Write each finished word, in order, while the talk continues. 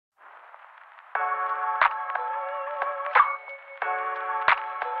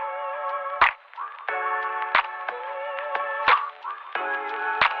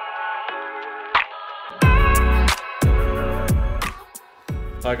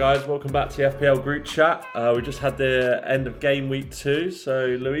Hi guys, welcome back to the FPL group chat. We just had the end of Gameweek 2,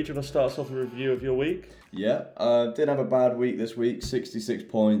 so Louis, do you want to start us off with a review of your week? Yeah, didn't have a bad week this week, 66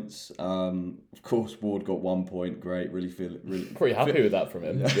 points. Of course, Ward got 1 point, great, really pretty happy with that from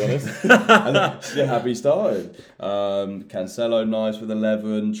him, to be honest. Yeah, happy started. Cancelo, nice with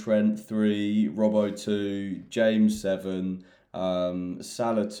 11, Trent 3, Robbo 2, James 7,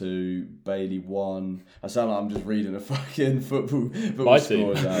 Salah 2, Bailey 1. I sound like I'm just reading a fucking football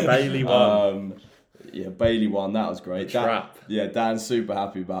scores out. Bailey 1. Yeah, Bailey 1, that was great. Trap. Dan's super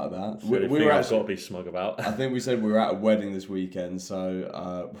happy about that. We were actually got to be smug about. I think we said we were at a wedding this weekend,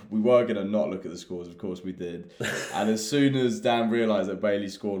 so we were going to not look at the scores. Of course we did. And as soon as Dan realised that Bailey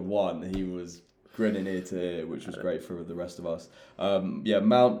scored 1, he was grinning ear to ear, which was great for the rest of us.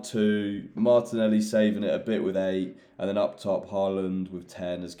 Mount 2, Martinelli saving it a bit with 8, and then up top Haaland with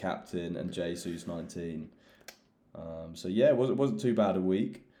 10 as captain and Jesus 19. It wasn't too bad a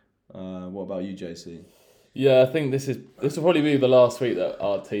week. What about you, JC? Yeah, I think this will probably be the last week that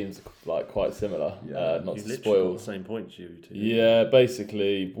our teams are quite similar. Yeah. Not You've to literally spoil. got the same points you two. Yeah,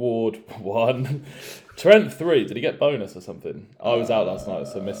 basically Ward 1, Trent 3. Did he get bonus or something? I was out last night,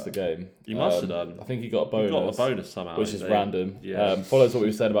 so missed the game. You must have done. I think he got a bonus. You got a bonus somehow, which is random. Yeah. Follows what we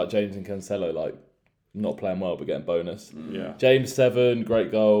were saying about James and Cancelo, like not playing well but getting bonus. Yeah. James 7, great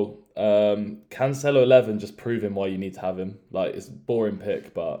goal. Cancelo 11, just proving why you need to have him. Like, it's a boring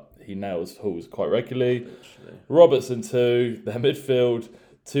pick, but he nails hauls quite regularly. Literally. Robertson 2, their midfield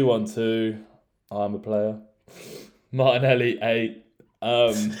 2-1-2. I'm a player. Martinelli 8,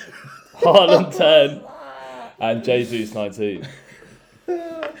 Haaland 10, and Jesus 19.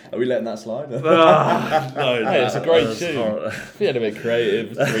 Are we letting that slide? No, Hey, it's a great tune. horrible. Be a bit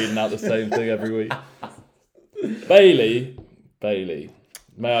creative, reading out the same thing every week. Bailey.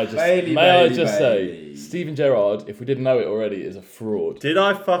 May I just say, Steven Gerrard, if we didn't know it already, is a fraud. Did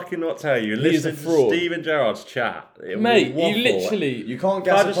I fucking not tell you? He is a Listen to fraud. Steven Gerrard's chat. Mate, you literally... You can't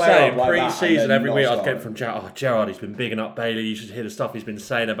Can gas I a just player say, up like that and pre-season, then every not week I was start. getting from Gerrard, Gerrard, he's been bigging up Bailey, you should hear the stuff he's been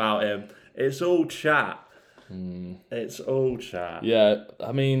saying about him. It's all chat. It's all chat. Yeah,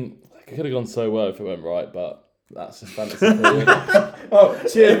 I mean, it could have gone so well if it went right, but that's just fantasy football. Oh,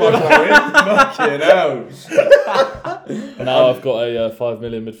 cheers, Michael Owen. Fucking hell. Now I've got a 5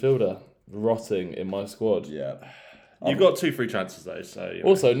 million midfielder rotting in my squad. Yeah. You've got 2 free chances though, so...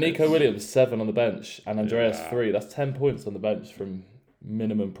 Also, Nico Williams 7 on the bench and Andreas 3. That's 10 points on the bench from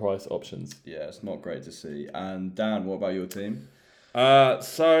minimum price options. Yeah, it's not great to see. And Dan, what about your team?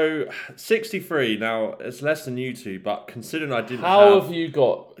 So 63. Now it's less than you two, but considering I didn't How have you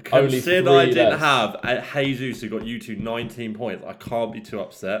got only 3 considering I didn't less? have a Jesus who got you two 19 points, I can't be too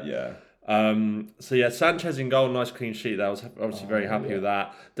upset. Yeah. Sanchez in goal, nice clean sheet. That was obviously very happy with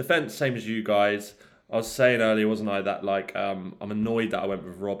that. Defense, same as you guys. I was saying earlier, wasn't I, that like I'm annoyed that I went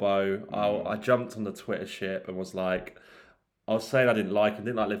with Robbo. I jumped on the Twitter ship and was like, I was saying I didn't like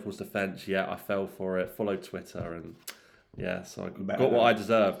Liverpool's defense yet. I fell for it. Followed Twitter and. Yeah, so I got what I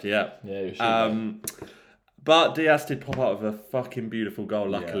deserved, yeah. Yeah, you should. But Diaz did pop out with a fucking beautiful goal,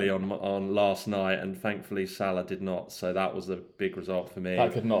 luckily, on last night, and thankfully Salah did not, so that was a big result for me.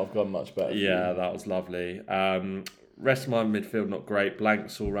 That could not have gone much better. Yeah, that was lovely. Rest of my midfield, not great.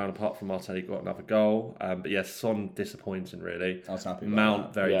 Blanks all round, apart from Martinelli got another goal. But yes, Son disappointing, really. I was happy about Mount,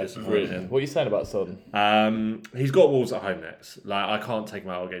 that. very Yeah, disappointing. really. What are you saying about Son? He's got Wolves at home next. Like I can't take him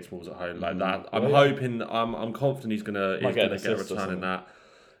out against Wolves at home like that. I'm hoping. I'm confident he's gonna get a return in that.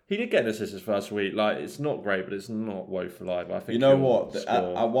 He did get an assist his first week. Like it's not great, but it's not woeful either. I think You know what?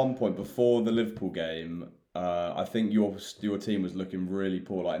 At one point before the Liverpool game, I think your team was looking really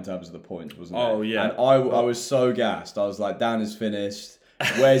poor, like in terms of the points, wasn't it? Oh yeah. And I was so gassed. I was like, Dan is finished.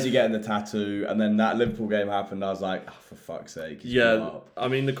 Where's he getting the tattoo? And then that Liverpool game happened. I was like, oh, for fuck's sake. I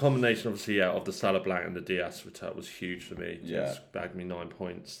mean the combination obviously of the Salah Blanc and the Diaz return was huge for me. Yeah. Just bagged me 9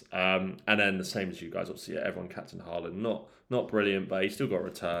 points. And then the same as you guys, obviously everyone captain Haaland, not brilliant, but he still got a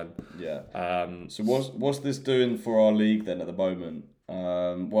return. Yeah. So what's this doing for our league then at the moment?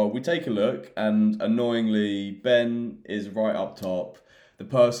 Well, we take a look, and annoyingly, Ben is right up top. The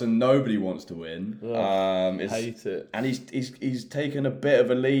person nobody wants to win. Hate it. And he's taken a bit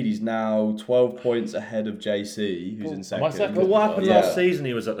of a lead. He's now 12 points ahead of JC, who's in second. Am I second? But what happened Yeah. last season?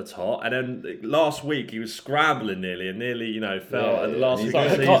 He was at the top, and then last week he was scrambling nearly, and nearly fell at the last week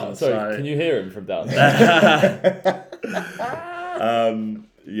of the season. Sorry, can you hear him from down there?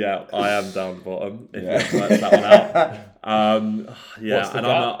 Yeah, I am down the bottom. If Yeah. you work that one out. What's the and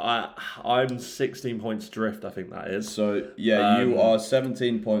gap? I'm 16 points drift. I think that is. So, you are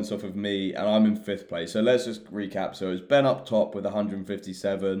 17 points off of me, and I'm in 5th place. So, let's just recap. So, it's Ben up top with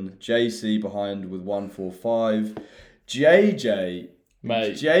 157, JC behind with 145, JJ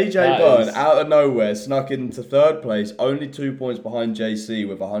Mate, JJ Byrne, out of nowhere, snuck into third place, only 2 points behind JC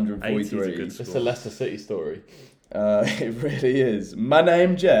with 143. It's a Leicester City story. It really is. My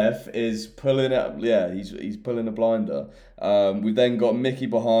name Jeff is pulling up. Yeah, he's pulling a blinder. We've then got Mickey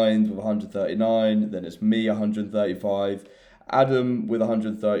behind with 139. Then it's me 135. Adam with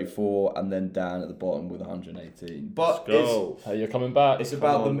 134, and then Dan at the bottom with 118. But Hey, you're coming back. It's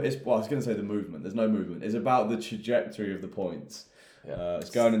about I was going to say the movement. There's no movement. It's about the trajectory of the points. Yeah. It's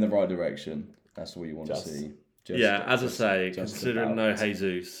going in the right direction. That's what you want to see. As I say, considering no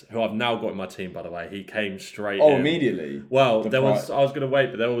Jesus, who I've now got in my team, by the way, he came straight in. Oh, immediately? Well, I was going to wait,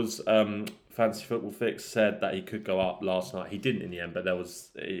 but there was Fantasy Football Fix said that he could go up last night. He didn't in the end, but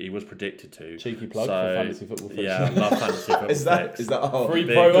he was predicted to. Cheeky plug for Fantasy Football Fix. Yeah, I love Fantasy Football Fix. Is that free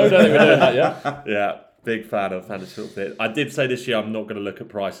promo? Don't think we're doing that, yeah? Yeah, big fan of Fantasy Football Fix. I did say this year I'm not going to look at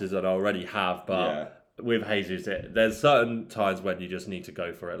prices, and I already have, but... With Jesus, there's certain times when you just need to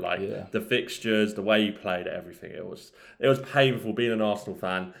go for it. Like the fixtures, the way you played, everything. It was painful being an Arsenal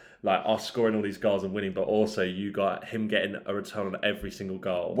fan. Like us scoring all these goals and winning, but also you got him getting a return on every single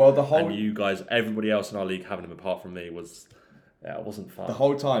goal. Well, and you guys, everybody else in our league having him apart from me was. Yeah, it wasn't fun. The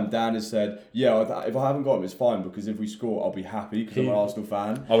whole time, Dan has said, if I haven't got him, it's fine, because if we score, I'll be happy, because I'm an Arsenal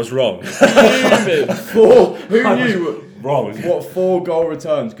fan. I was wrong. Who knew wrong. What 4 goal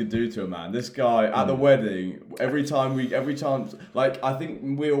returns could do to a man? This guy, at the wedding, every time, like, I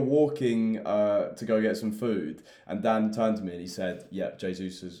think we were walking to go get some food, and Dan turned to me and he said,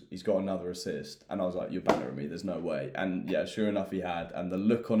 Jesus, he's got another assist. And I was like, you're bantering me, there's no way. And sure enough, he had. And the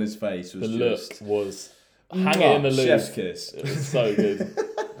look on his face was hang it in the loop. Chef's kiss. It was so good.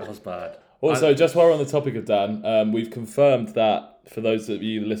 That was bad. Also, just while we're on the topic of Dan, we've confirmed that for those of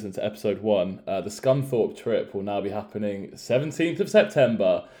you that listen to episode 1, the Scunthorpe trip will now be happening 17th of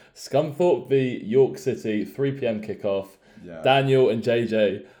September. Scunthorpe v York City, 3 p.m. kickoff. Yeah. Daniel and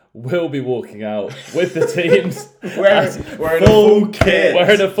JJ will be walking out with the teams. wearing a full kit.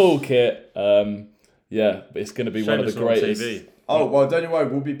 Wearing a full kit. But it's going to be one of the greatest. TV. Oh, well, don't you worry.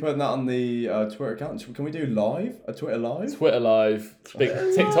 We'll be putting that on the Twitter account. Can we do live? A Twitter live? Twitter live. Big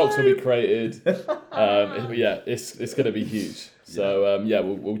TikToks will be created. It's going to be huge. So,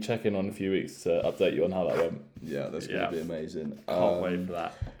 we'll check in on a few weeks to update you on how that went. Yeah, that's going to be amazing. Can't wait for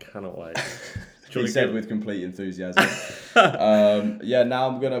that. Cannot wait. He said with complete enthusiasm.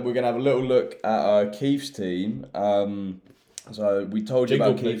 Now we're gonna have a little look at Keith's team. So we told you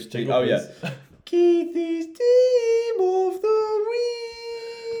about Keith's team. Keith's team of the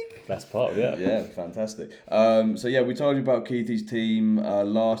week. Best part, yeah. Yeah, fantastic. We told you about Keith's team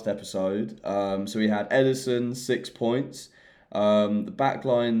last episode. So we had Edison 6 points. The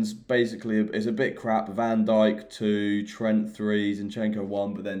backline's basically is a bit crap. Van Dijk 2, Trent 3, Zinchenko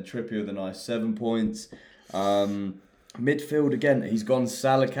 1, but then Trippier with a nice 7 points. Midfield again, he's gone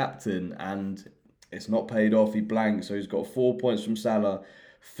Salah captain and it's not paid off. He blanked, so he's got 4 points from Salah.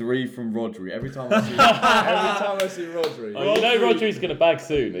 3 from Rodri. Every time I see Rodri. Oh, you know Rodri's going to bag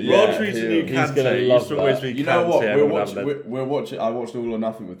soon. Rodri's a new He's going to love that. You know what? We're watching. I watched All or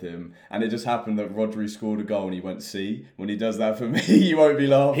Nothing with him, and it just happened that Rodri scored a goal and he went C. When he does that for me, you won't be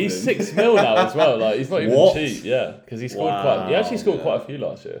laughing. He's 6 mil now as well. Like he's not even cheap. Yeah, because he scored He actually scored quite a few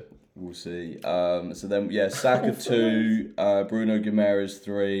last year. We'll see. Saka 2, Bruno Guimaraes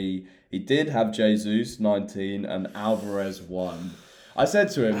 3. He did have Jesus 19 and Alvarez 1. I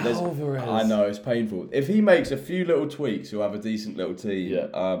said to him, I know, it's painful. If he makes a few little tweaks, he'll have a decent little team.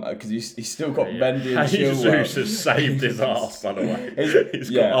 Because he's still got Mendy and Chilwell. Jesus has saved his ass, by the way. He's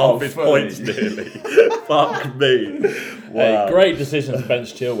got half his points nearly. Fuck me. Wow. Hey, great decision to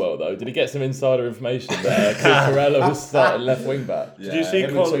bench Chilwell, though. Did he get some insider information that Cucurella was starting left wing back? Did you see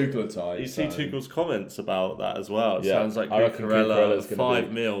Tuchel's comments about that as well? It sounds like Cucurella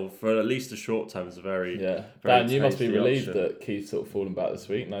 5 mil for at least a short term is a very Dan, you must be relieved that Keith's sort of fallen back this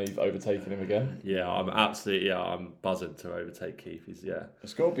week. Now you've overtaken him again. Yeah, I'm buzzing to overtake Keith.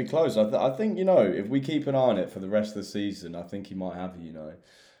 It's got to be close. I think, if we keep an eye on it for the rest of the season, I think he might have you.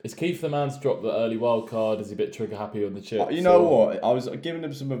 Is Keith the man to drop the early wild card? Is he a bit trigger happy on the chips? You know what? I was giving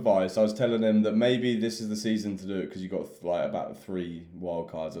him some advice. I was telling him that maybe this is the season to do it because you got about 3 wild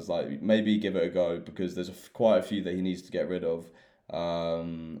cards. I was like, maybe give it a go because there's quite a few that he needs to get rid of.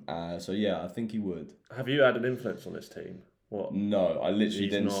 I think he would. Have you had an influence on this team? What? No, I literally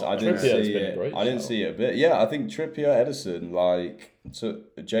didn't. I didn't see it. I didn't see it a bit. Yeah, I think Trippier, Edison,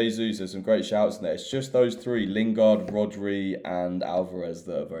 Jesus. There's some great shouts in there. It's just those 3: Lingard, Rodri, and Alvarez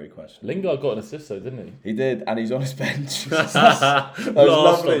that are very questionable. Lingard got an assist though, didn't he? He did, and he's on his bench. Those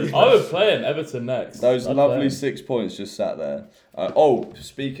lovely. I would play him Everton next. Those lovely 6 points just sat there.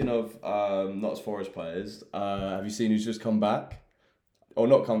 Speaking of Notts Forest players, have you seen who's just come back? or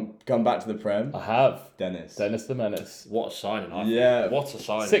not come back to the Prem? I have. Dennis the Menace. What a signing! What a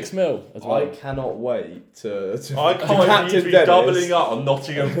signing! 6 mil as well. I cannot wait to I can't wait for you to be Dennis. doubling up on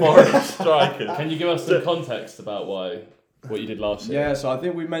Nottingham Forest strikers. Can you give us some context about what you did last year? Yeah, so I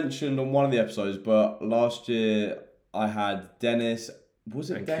think we mentioned on one of the episodes, but last year I had Dennis.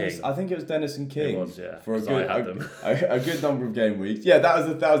 Was it and Dennis? King. I think it was Dennis and King. It was, yeah, For a 'cause good, I had them. a good number of game weeks. Yeah, that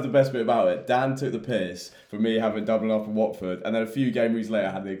was the best bit about it. Dan took the piss for me having doubled up in Watford, and then a few game weeks later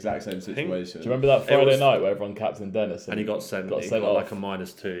I had the exact same situation. Do you remember that Friday night where everyone captained Dennis and he got sent off? like a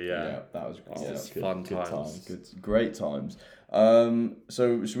 -2? Yeah, that was fun times. Great times.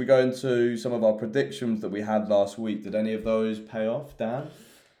 So should we go into some of our predictions that we had last week? Did any of those pay off, Dan?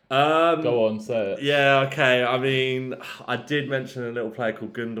 Go on, say it. Yeah, okay. I mean, I did mention a little player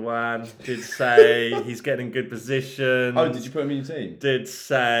called Gundogan. Did say he's getting in good position. Oh, did you put him in your team? Did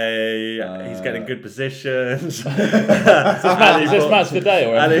say he's getting good positions. Is this match of the day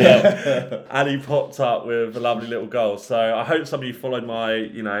or anything? and he popped up with a lovely little goal. So I hope some of you followed my,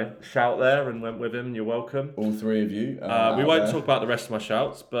 shout there and went with him. And you're welcome. All three of you. We won't talk about the rest of my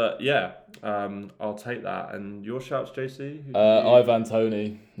shouts, but yeah, I'll take that. And your shouts, JC? Ivan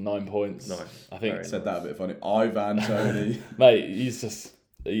Toney, 9 points. Nice. I think Said that a bit funny. Ivan Toney. Mate,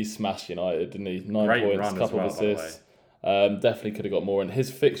 he smashed United, didn't he? 9 Great points, run couple as of well, assists. Definitely could have got more. And his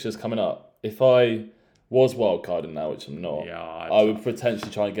fixtures coming up. If I was wildcarding now, which I'm not, I would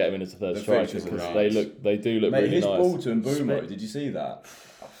potentially try and get him in as a third striker because they do look Mate, really his nice. ball to Mbeumo, did you see that?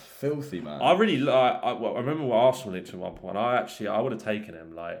 Filthy, man. I really like. I remember what Arsenal did to one point. I would have taken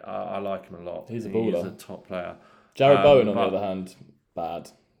him. Like I like him a lot. He's a baller. He's a top player. Jared Bowen, on the other hand, bad.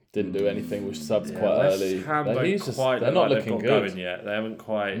 Didn't do anything. Was subbed quite early. They're not looking good. Going yet. They haven't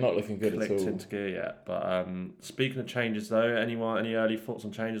quite not looking good clicked at all. into gear yet. But speaking of changes, though, any early thoughts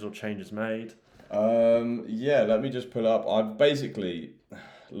on changes or changes made? Yeah, let me just pull up. I've basically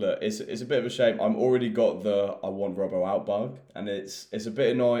look. It's a bit of a shame. I'm already got the I want Robbo out bug, and it's a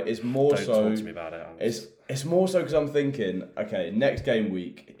bit annoying. It's more Don't so. talk to me about it. It's more so because I'm thinking, okay, next game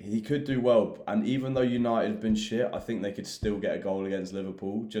week he could do well, and even though United have been shit, I think they could still get a goal against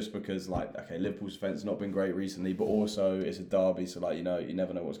Liverpool, just because Liverpool's defense has not been great recently, but also it's a derby, so you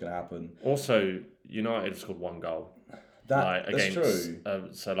never know what's going to happen. Also, United scored 1 goal. That's against, true.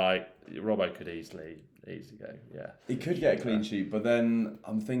 So Robbo could easily go. Yeah, he could get a clean sheet, but then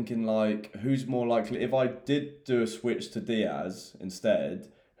I'm thinking who's more likely? If I did do a switch to Diaz instead.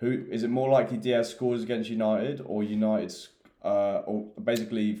 Who is it more likely Diaz scores against United or United's or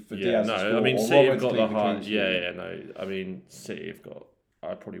basically for Diaz to score? I mean, or City have Robbo got to the clean high. sheet? Yeah, no. I mean, City have got.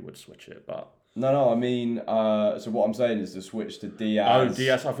 I probably would switch it, but no. I mean, so what I'm saying is the switch to Diaz. Oh,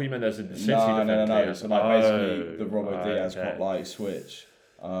 Diaz. I thought you meant there's a City. No. Diaz. So basically the Robbo Diaz switch.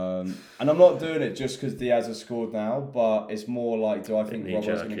 And I'm not doing it just because Diaz has scored now, but it's more do I think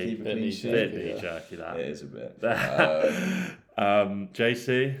Robbo's going to keep a clean sheet? Bit knee-jerky, that. It is a bit.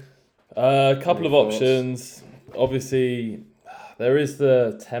 JC? A couple of options. Obviously, there is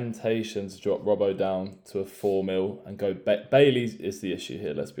the temptation to drop Robbo down to a 4 mil and go. Bailey is the issue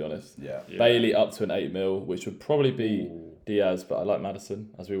here, let's be honest. Yeah. Bailey up to an 8 mil, which would probably be Diaz, but I like Maddison,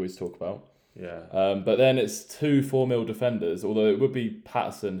 as we always talk about. Yeah. But then it's 2 4 mil defenders, although it would be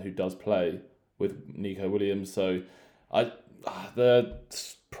Patterson who does play with Nico Williams. So the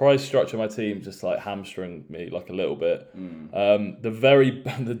price structure of my team just hamstringed me a little bit.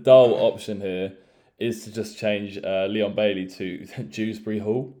 The dull option here is to just change Leon Bailey to Dewsbury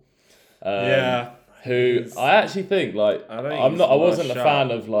Hall. Who I actually think I wasn't a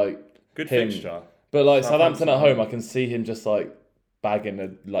fan of good him, fixture. but Southampton at home I can see him just bagging a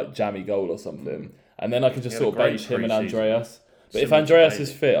jammy goal or something, and then I can just sort of bench him and Andreas. But if Andreas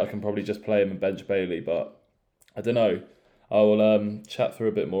is fit, I can probably just play him and bench Bailey. But I don't know. I will chat through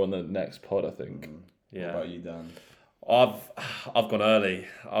a bit more on the next pod, I think. Yeah. What about you, Dan? I've gone early.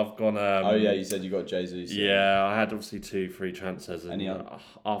 I've gone. Oh yeah, you said you got Jesus. Yeah, I had obviously 2 free transfers, and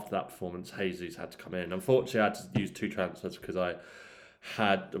after that performance, Jesus had to come in. Unfortunately, I had to use 2 transfers because I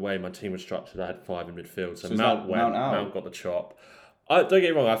had the way my team was structured. I had 5 in midfield, so Mount got the chop. Don't get me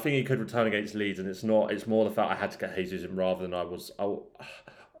wrong. I think he could return against Leeds, and it's not. It's more the fact I had to get Jesus in rather than I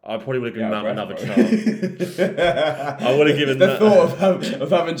probably would have given Mount another chance. I would have given the thought of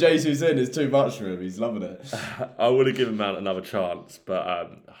having Jesus in is too much for him. He's loving it. I would have given Mount another chance, but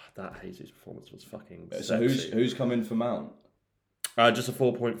that Jesus performance was fucking. So who's come in for Mount? Just a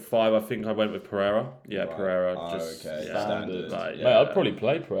 4.5. I think I went with Pereira. Yeah, right. Pereira. Okay. Standard. Mate, I'd probably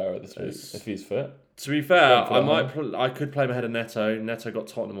play Pereira this week if he's fit. To be fair, for I could play him ahead of Neto. Neto got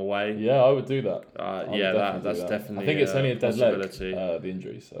Tottenham away. Yeah, I would do that. That's definitely. I think it's only a dead leg, possibility. the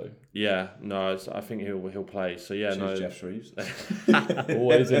injury. So yeah, no, I think he'll play. So yeah, no. Jeff Shreves.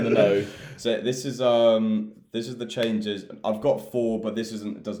 Always in the know. So this is the changes. I've got 4, but this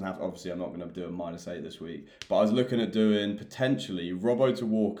doesn't have. Obviously, I'm not going to do a -8 this week. But I was looking at doing potentially Robbo to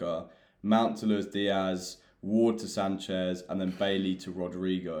Walker, Mount to Luis Diaz, Ward to Sanchez, and then Bailey to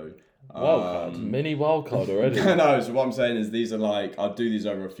Rodrigo. Wildcard, mini wildcard already. No, so what I'm saying is these are like, I'll do these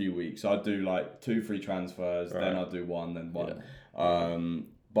over a few weeks. So I'll do like 2 free transfers, then I'll do 1, then 1. Yeah.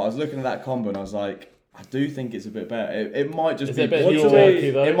 But I was looking at that combo and I was like, I do think it's a bit better. It might just be be pure.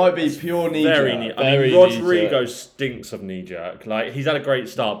 It might be pure knee Very jerk. knee. I mean, Rodrigo stinks of knee jerk. Like he's had a great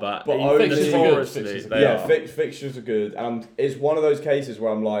start, but fixtures are good. Fixtures are good, and it's one of those cases where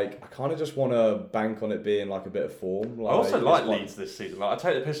I'm like, I kind of just want to bank on it being like a bit of form. Like, I also like Leeds this season. Like I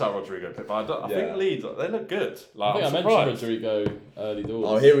take the piss out of Rodrigo, but I think Leeds they look good. Like, I mentioned Rodrigo early doors.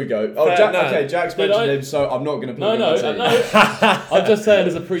 Oh, here we go. Oh, Jack's mentioned him, so I'm not going to put him on the team. I'm just saying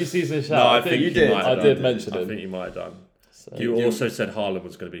as a pre-season shout. No, I think you did. I did mention him. I think you might have done. So, you also said Haaland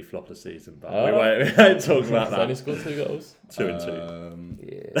was going to be flop of the season, but we won't talk about that. Only scored 2 goals. 2 and 2.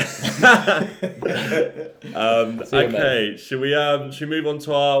 Yeah. Okay, should we move on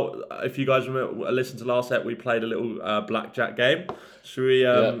to our? If you guys listen to last ep, we played a little blackjack game. Should we?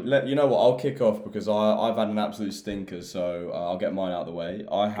 You know what? I'll kick off because I've had an absolute stinker, so I'll get mine out of the way.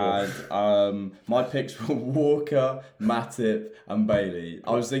 I had my picks were Walker, Matip, and Bailey.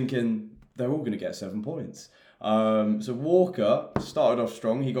 I was thinking they're all going to get 7 points. So Walker started off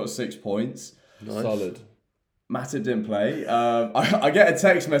strong. He got 6 points. Nice. Solid. Matip didn't play. I get a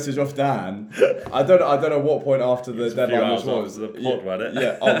text message off Dan. I don't know what point after the deadline this was. After the pod, wasn't it?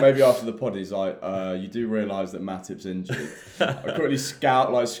 Yeah. Oh, maybe after the pod. He's like, you do realise that Matip's injured. I quickly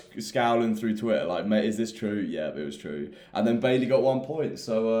scowling through Twitter, like, mate, is this true? Yeah, it was true. And then Bailey got 1 point.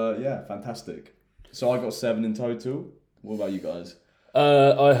 So yeah, fantastic. So I got 7 in total. What about you guys?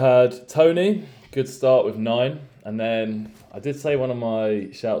 I had Tony. Good start with 9. And then I did say one of my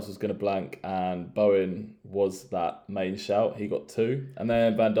shouts was going to blank, and Bowen was that main shout. He got 2. And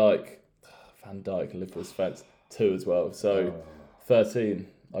then Van Dijk lived for his fence, 2 as well. So 13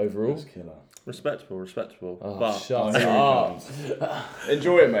 overall. That's killer. Respectable. Oh, but shut up.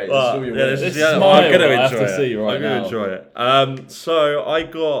 Enjoy it, mate. But, I'm going to enjoy it. See right I'm now. going to enjoy it. So I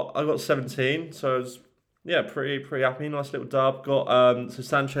got 17. So I was pretty happy. Nice little dub. Got so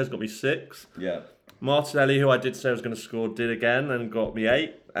Sanchez got me 6. Yeah. Martinelli, who I did say was going to score, did again and got me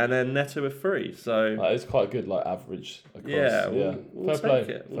 8, and then Neto with 3. So it's quite a good average across. Yeah, we'll take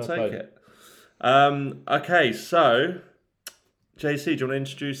it. We'll take it. Okay, so JC, do you want to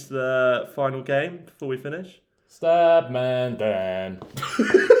introduce the final game before we finish? Stabman Dan.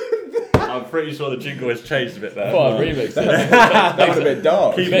 I'm pretty sure the jingle has changed a bit there. Well, remix it. That was a bit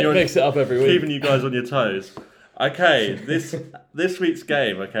dark. Mix it up every week. Keeping you guys on your toes. Okay, this week's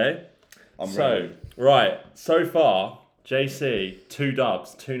game. Okay, I'm ready. Right, so far, JC, 2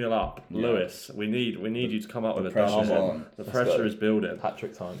 dubs, 2-0 up. Yeah. Lewis, we need you to come up with a dub. The pressure is building.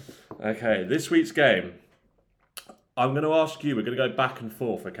 Hat-trick time. Okay, this week's game, I'm going to ask you, we're going to go back and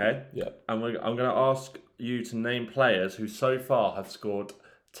forth, okay? Yeah. And I'm going to ask you to name players who so far have scored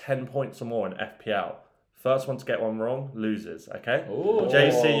 10 points or more in FPL. First one to get one wrong loses, okay? Ooh.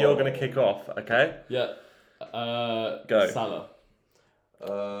 JC, you're going to kick off, okay? Yeah. Go. Salah.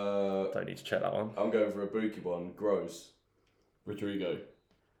 Don't need to check that one. I'm going for a bookie one. Gross. Rodrigo.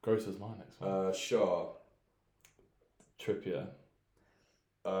 Gross was my next one. Shaw. Trippier.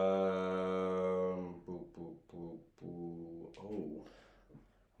 Oh,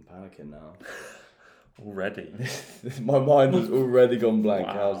 I'm panicking now. Already? My mind has already gone blank.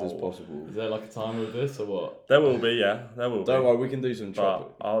 Wow. How is this possible? Is there like a timer with this or what? There will be, yeah. There will be. Don't worry, we can do some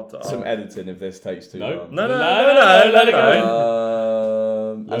some editing if this takes too long. No, let it go.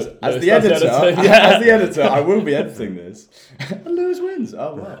 As the editor, I will be editing this. And Lewis wins.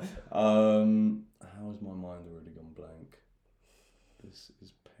 Oh wow. How has my mind already gone blank? This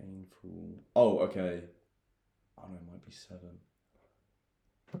is painful. Oh, okay. Oh no, it might be 7.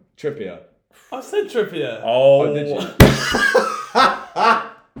 Trippier. I said Trippier. Oh, did you?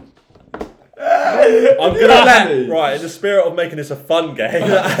 I'm gonna right in the spirit of making this a fun game.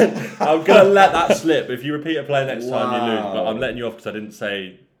 I'm gonna let that slip. If you repeat a play next time, you lose. But I'm letting you off because I didn't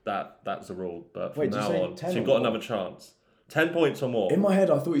say that's the rule. But from now on, so you've got another chance. 10 points or more. In my head,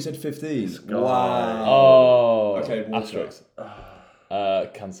 I thought you said 15. Wow. Oh. Okay. Asterix.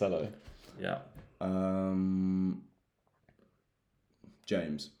 Cancelo. Yeah.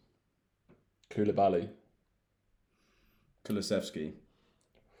 James. Koulibaly. Kulusevski.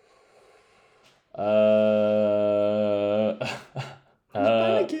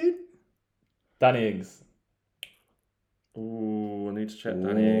 Panicking. Danny Ings. Ooh, I need to check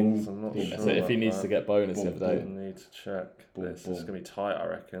Danny Ings. I'm not sure. That's it. If he about needs that. to get bonus the I other day. need to check this. Boom. It's going to be tight, I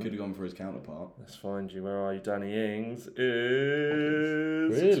reckon. Could have gone for his counterpart. Let's find you. Where are you? Danny Ings is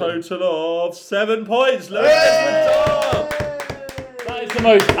Really? a total of 7 points. Lewis with That is the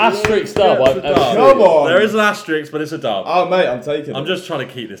most asterisk dub Gets I've the ever dub. seen. Come on. There is an asterisk, but it's a dub. Oh, mate, I'm taking it. I'm just trying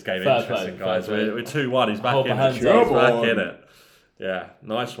to keep this game Fair interesting, play, guys. fair play. We're 2-1. He's back Hold in my it. hands He's up. back Come in on. it. Yeah,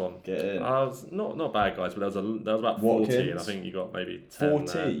 nice one. Get in. I was not bad, guys, but there was about 40, Watkins. and I think you got maybe 10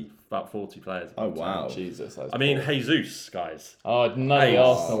 40? about 40 players. Oh, wow. Jesus. That's I mean, poor. Jesus, guys. Oh, none of the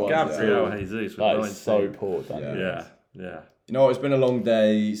Arsenal ones. Gabriel Yeah. Jesus with That 19. is so poor, Danny. Yeah. Yeah. You know, it's been a long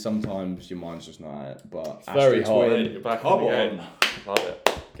day. Sometimes your mind's just not at it, but very asterisk hard. win. You're back Come in the on. game. Love it.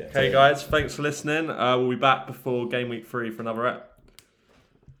 Get Okay, in. guys, thanks for listening. We'll be back before Game Week 3 for another ep.